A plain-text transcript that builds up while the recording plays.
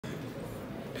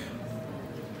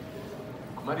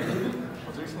कुमारी देवी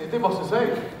हजुर एकछिन यतै बस्नुहोस् है,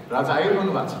 राजा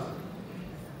आइरहनु भएको छ।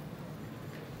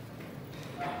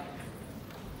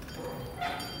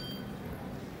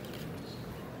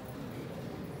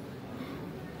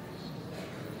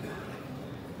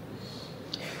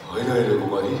 होइन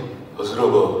कुमारी, हजुर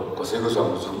अब कसैको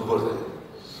सामु झुक्नु पर्दैन।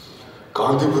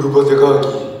 कान्तिपुर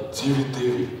उपत्यकाकी जीवित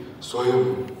देवी स्वयं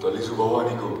तलिजु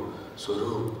भवानीको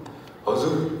स्वरूप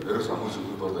हजुर मेरो सामु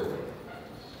झुक्नु पर्दैन।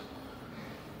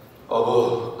 अब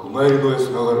कुमारीको यस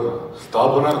नगरमा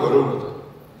स्थापना गरौँ न त।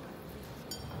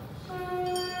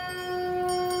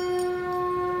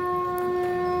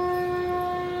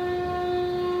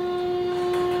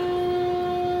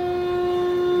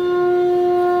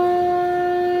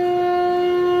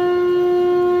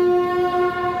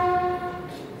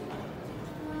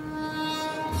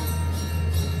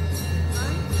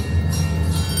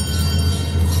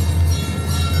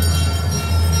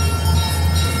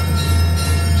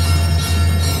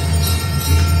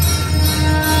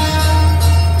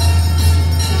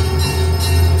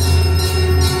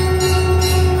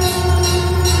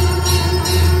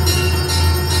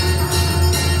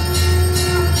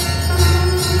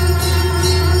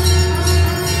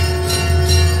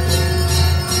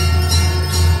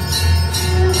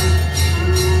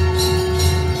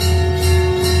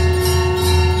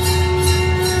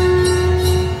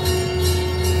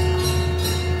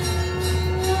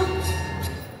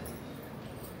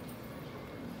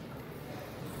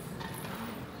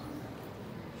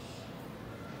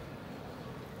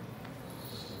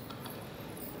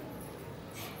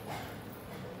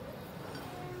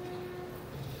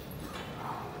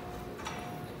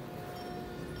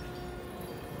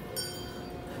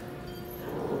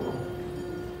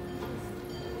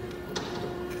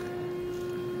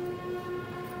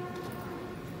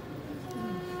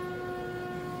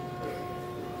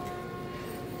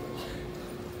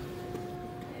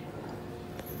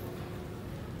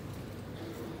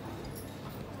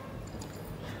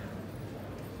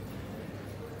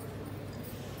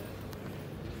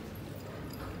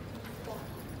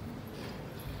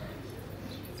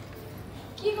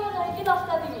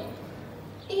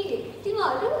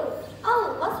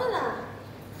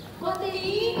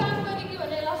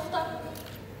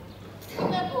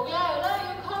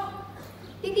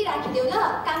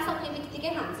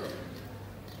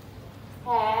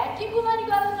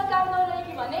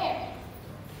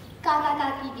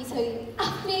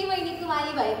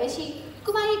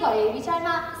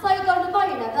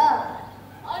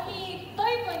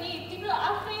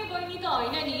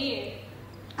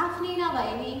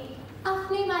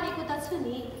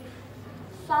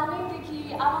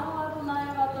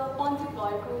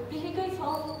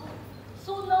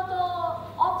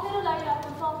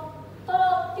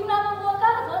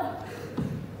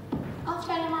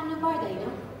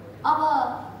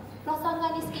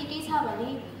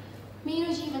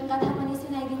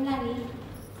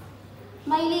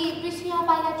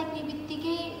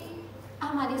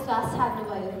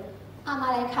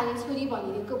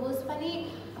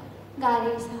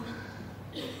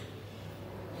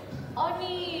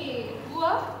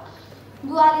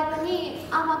 बुवाले पनि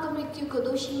आमाको मृत्युको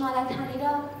दोषी मलाई ठानेर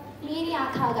मेरी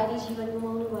आँखा अगाडि जीवन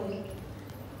गुमाउनु भयो।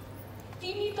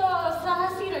 तिमी त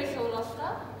साहसी रहेछौ रस्ता।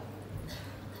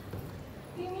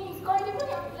 तिमी कहिले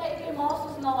पनि आफूलाई एक्लै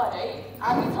महसुस नगर है,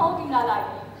 हामी छौँ तिमीलाई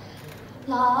लागि।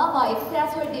 ल भएको कुरा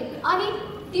छोडिदिउँ। अनि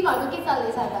तिमीहरूको के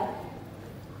चल्दैछ त?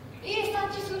 ए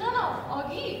साँच्ची सुन न,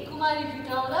 अघि कुमारी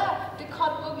भित्राउँदा त्यो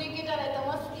खतकोक्ने केटालाई त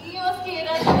मस्की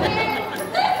हेरेर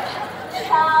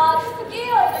त्यस्तो के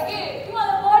होइन कि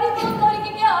तिमीलाई बढी जोड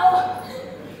गरेको क्या हो।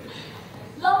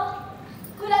 ल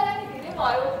कुराकानी धेरै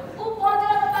भयो, ऊ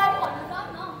पढेर पारि भन्नु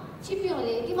न।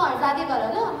 छिप्पियोले तिमीहरू जाँदै गर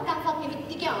ल, म काम सक्ने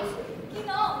बित्तिकै आउँछु।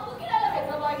 किन ऊ केटालाई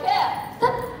भेट्न भयो क्या?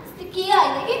 त्यस्तो के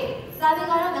होइन कि, जाँदै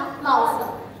गर न, म आउँछु।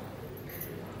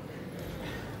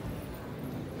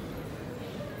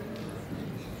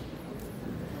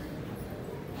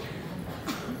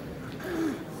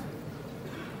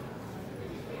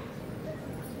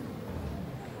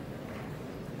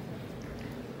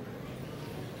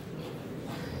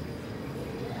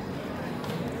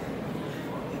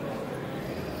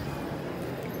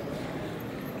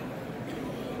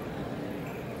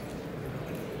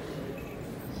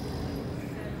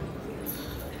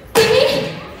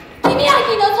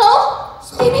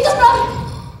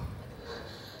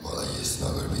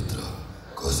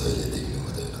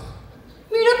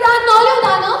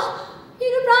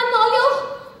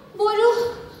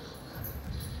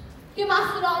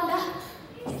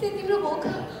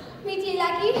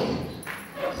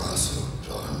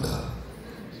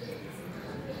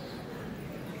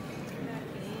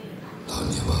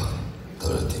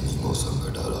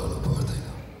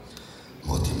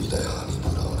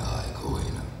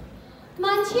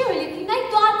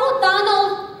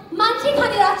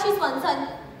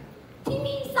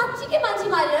 साँच्चीकै मान्छे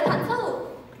मारेर खान्छौ?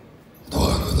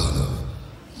 धोएको दानव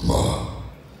म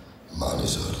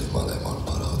मानिसहरूले मलाई मन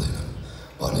पराउँदैनन्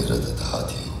भनेर त थाहा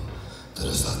थियो, तर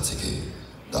साँच्चीकै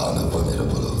दानव भनेर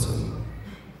बोलाउँछन्।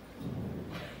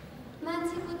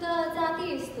 मान्छेको त जाति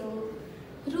यस्तो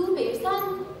रूप हेर्छन्,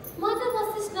 मजा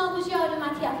मस्तिष्क नबुझी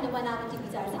अरूमाथि आफ्नो बनावटी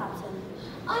विचार छाप्छन्।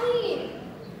 अनि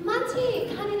मान्छे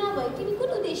खाने नभए तिमी कुन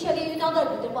उद्देश्यले यो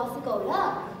नगरभित्र बसेको होला?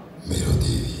 मेरो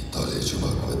देवी तलेजु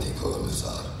भगवतीको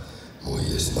अनुसार म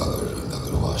यस नगर र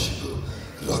नगरवासीको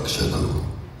रक्षक हो।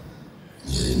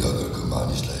 यही नगरको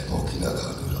मानिसलाई म किन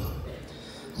खानु र?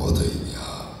 म त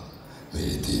यहाँ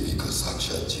मेरी देवीको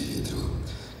साक्षात जीवित रूप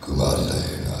कुमारीलाई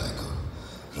हेर्न आएको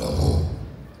र म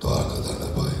द्वारको दानव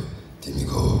भए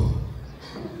तिमीको हो।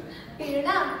 मेरो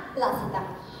नाम लसिता,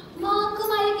 म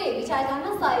कुमारीको विचार गर्न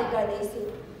सहयोग गर्दैछु।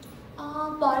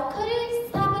 भर्खरै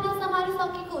स्थापना समारोह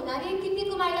सकेको हुनाले तिमी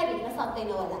कुमारीलाई भेट्न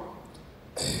सक्दैनौ होला।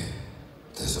 ए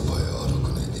त्यसो भए अरू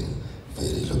कुनै दिन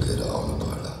फेरि लुकेर आउनु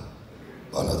पर्ला।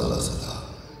 भन त लसिता,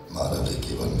 मानवले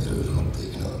केवल मेरो रूप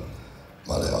देख्न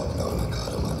मलाई अपनाउन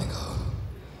गाह्रो मानेका हुन्।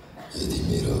 यदि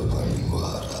मेरो पनि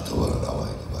मुहार रातो वर्ण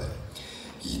नभएको भए,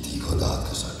 यी तीखो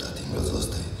दाँतको सट्टा तिम्रो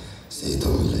जस्तै सेतो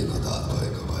मिलेको दाँत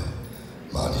भएको भए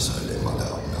मानिसहरूले मलाई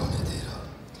अपनाउने थिए र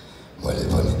मैले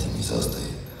पनि तिमी जस्तै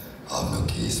आफ्नो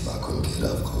केसमा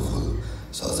कुनकेराको फुल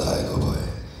सजाएको भए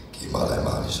कि मलाई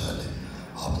मानिसहरूले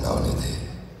अपनाउने थिए।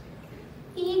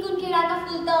 यी कुनकेराका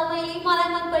फुल त मैले मलाई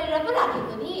मन परेर पो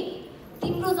राखेको नि।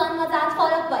 तिम्रो जन्मजात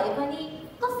फरक भए पनि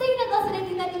कसै न कसैले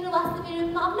तिमीलाई तिम्रो वास्तविक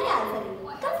रूपमा अपनाइहाल्छ नि।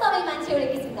 कहाँ सबै मान्छे एउटै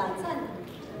किसिमका हुन्छन्?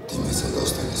 तिमी चाहिँ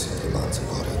कस्तो किसिमको मान्छे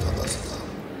पर्यो त लसिता?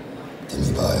 तिमी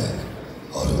बाहेक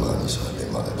अरू मानिसहरूले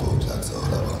मलाई भोक लाग्छ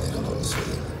होला भनेर पनि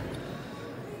सोधेन।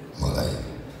 मलाई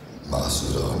मासु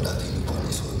र अन्डा दिनु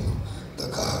पनि सोध्नु त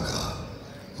कहाँ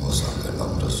मसँग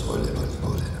नम्र स्वरले पनि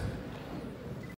बोले।